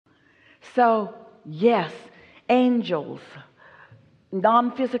So, yes, angels,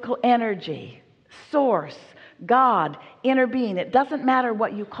 non-physical energy, source, God, inner being. It doesn't matter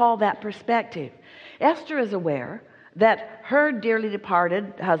what you call that perspective. Esther is aware that her dearly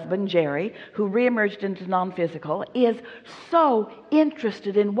departed husband, Jerry, who reemerged into non-physical, is so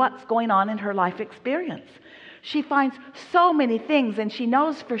interested in what's going on in her life experience. She finds so many things, and she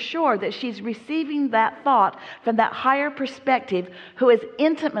knows for sure that she's receiving that thought from that higher perspective, who is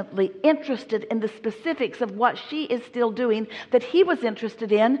intimately interested in the specifics of what she is still doing that he was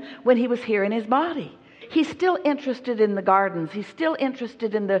interested in when he was here in his body. He's still interested in the gardens. He's still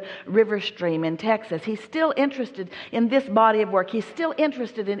interested in the river stream in Texas. He's still interested in this body of work. He's still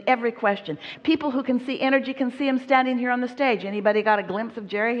interested in every question. People who can see energy can see him standing here on the stage. Anybody got a glimpse of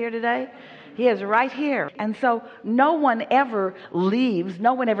Jerry here today? He is right here. And so no one ever leaves.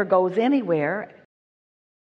 No one ever goes anywhere.